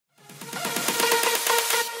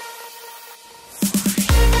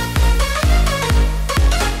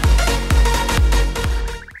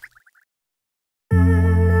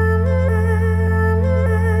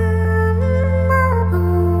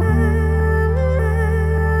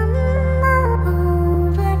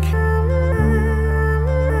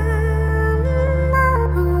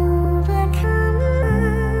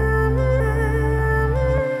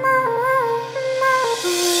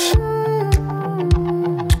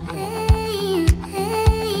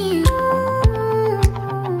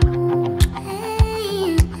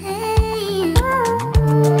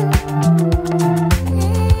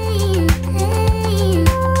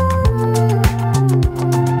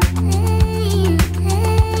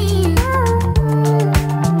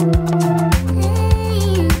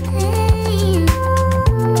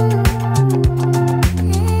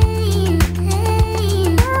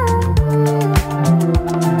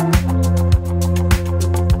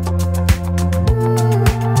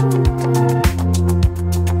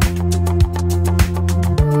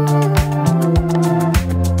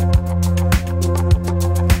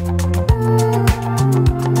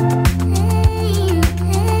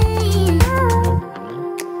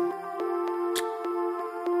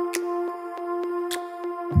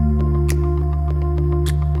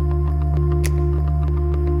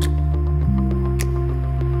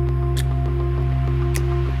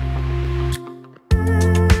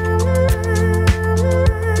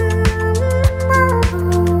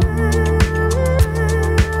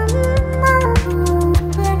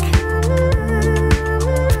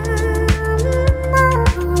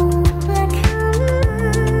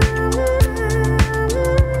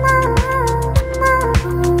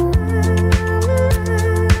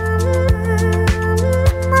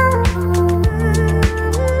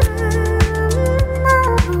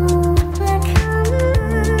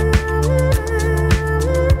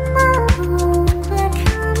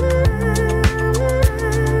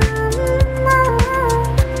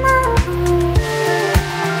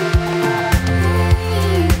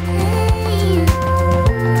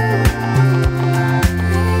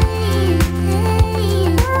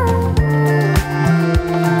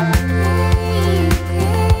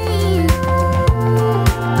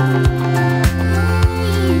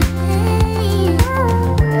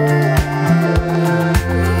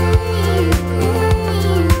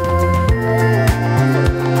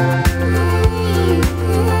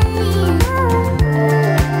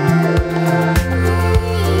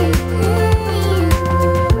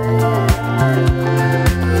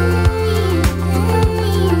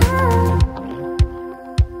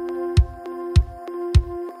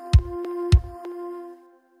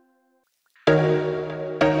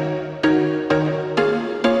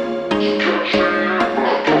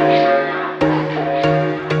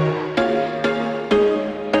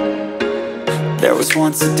There was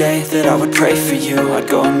once a day that I would pray for you. I'd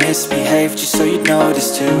go and misbehave just so you'd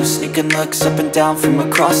notice too. Sneaking looks up and down from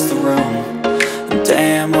across the room. And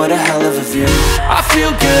damn, what a hell of a view. I feel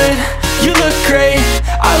good, you look great,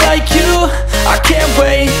 I like you, I can't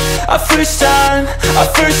wait. A first time, a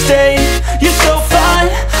first date, you're so fine,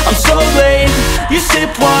 I'm so late. You sip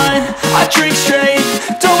wine, I drink straight.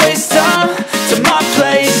 Don't waste time to my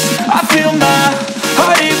place. I feel my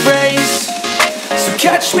heart erase. So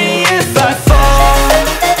catch me if I fall.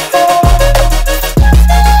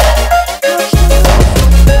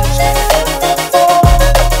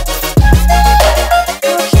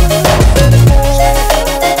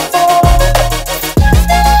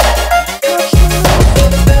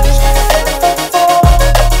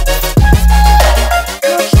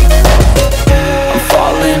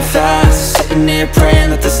 Praying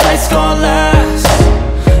that this night's gonna last.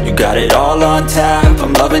 You got it all on tap,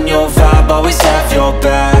 I'm loving your vibe, always have your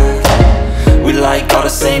back. We like all the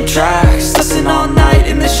same tracks, listen all night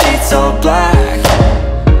in the sheets all black.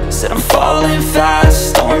 Said I'm falling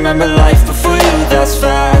fast, don't remember life before you, that's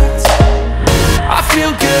fact. I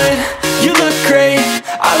feel good, you look great,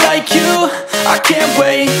 I like you, I can't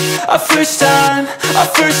wait. A first time, a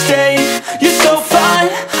first date, you're so fine,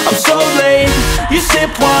 I'm so late. You sip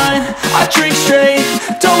wine, I drink straight.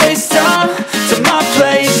 Don't waste time to my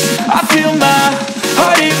place. I feel my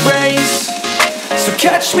heart erase. So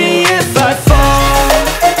catch me if I fall.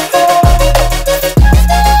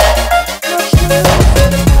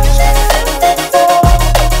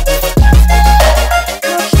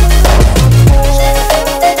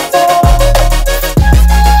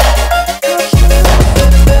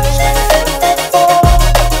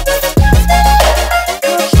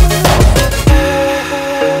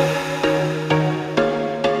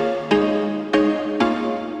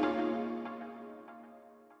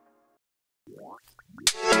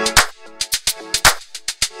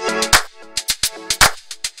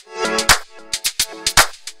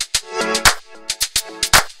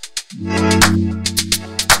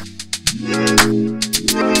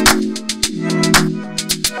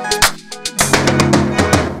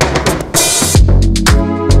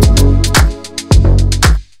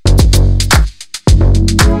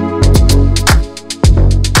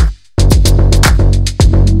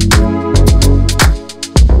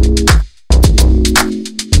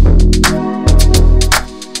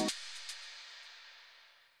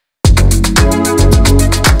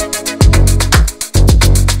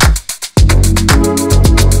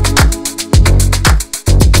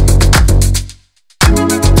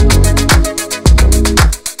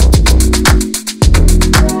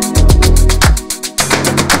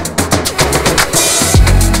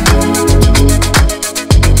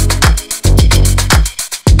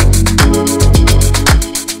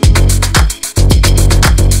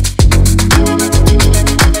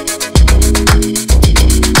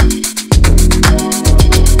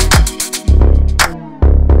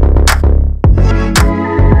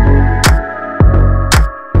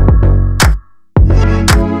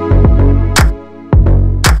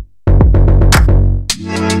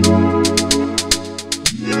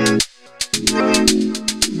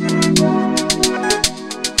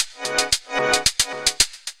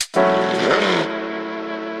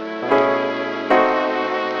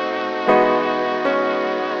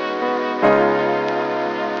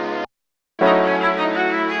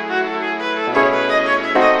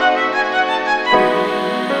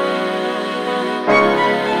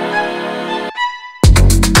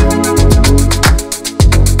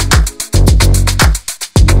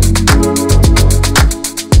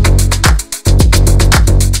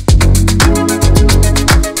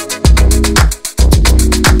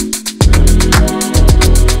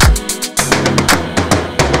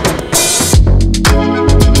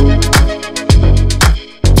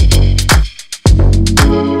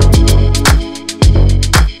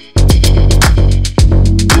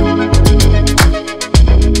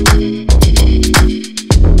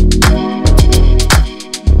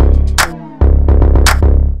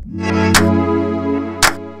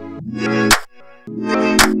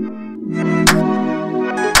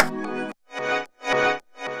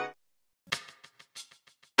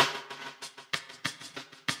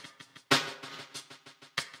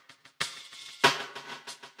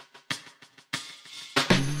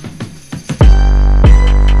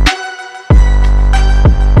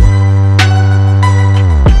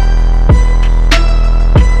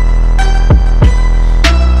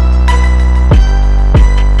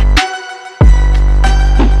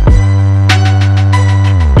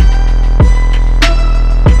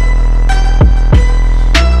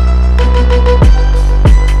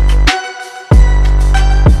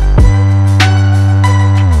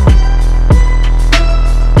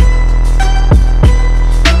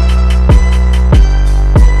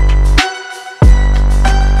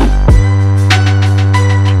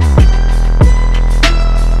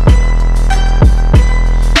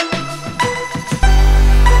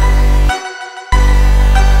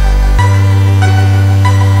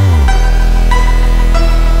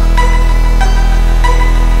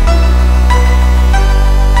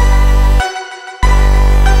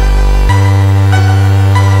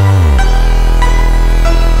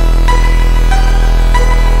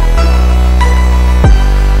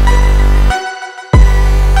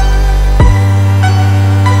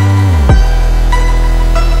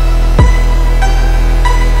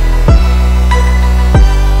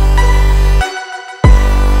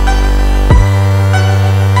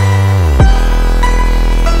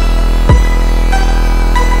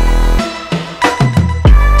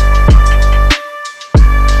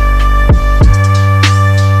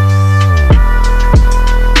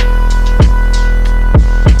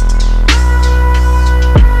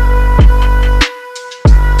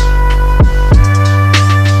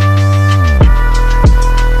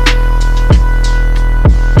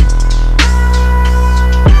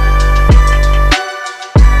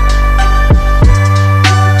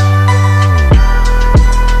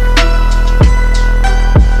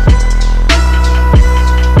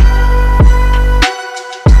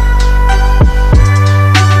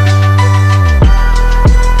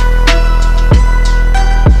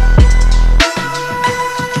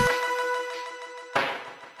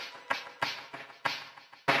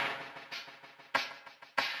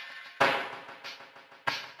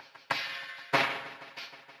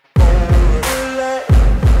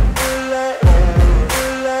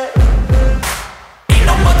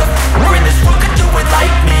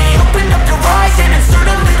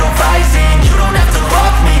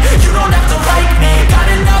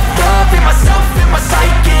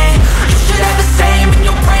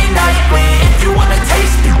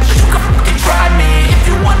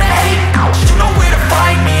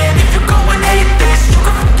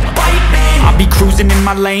 in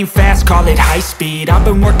my lane fast, call it high speed. I've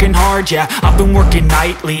been working hard, yeah, I've been working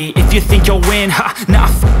nightly. If you think you'll win, ha, nah,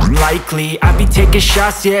 likely. I be taking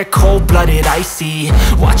shots, yeah, cold-blooded, icy.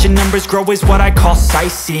 Watching numbers grow is what I call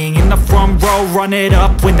sightseeing. In the front row, run it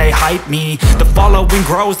up when they hype me. The following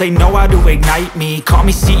grows, they know how to ignite me. Call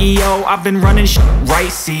me CEO, I've been running shit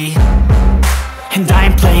right, see. And I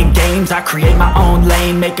ain't playing games, I create my own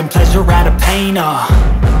lane, making pleasure out of pain,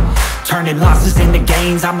 turning losses into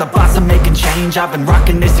gains. I'm the boss, I'm making change. I've been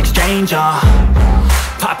rocking this exchange,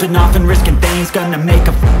 popping off and risking things. Gonna make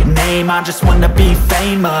a f***ing name. I just wanna be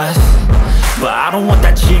famous, but I don't want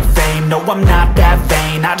that cheap fame. No, I'm not that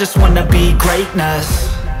vain. I just wanna be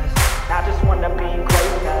greatness.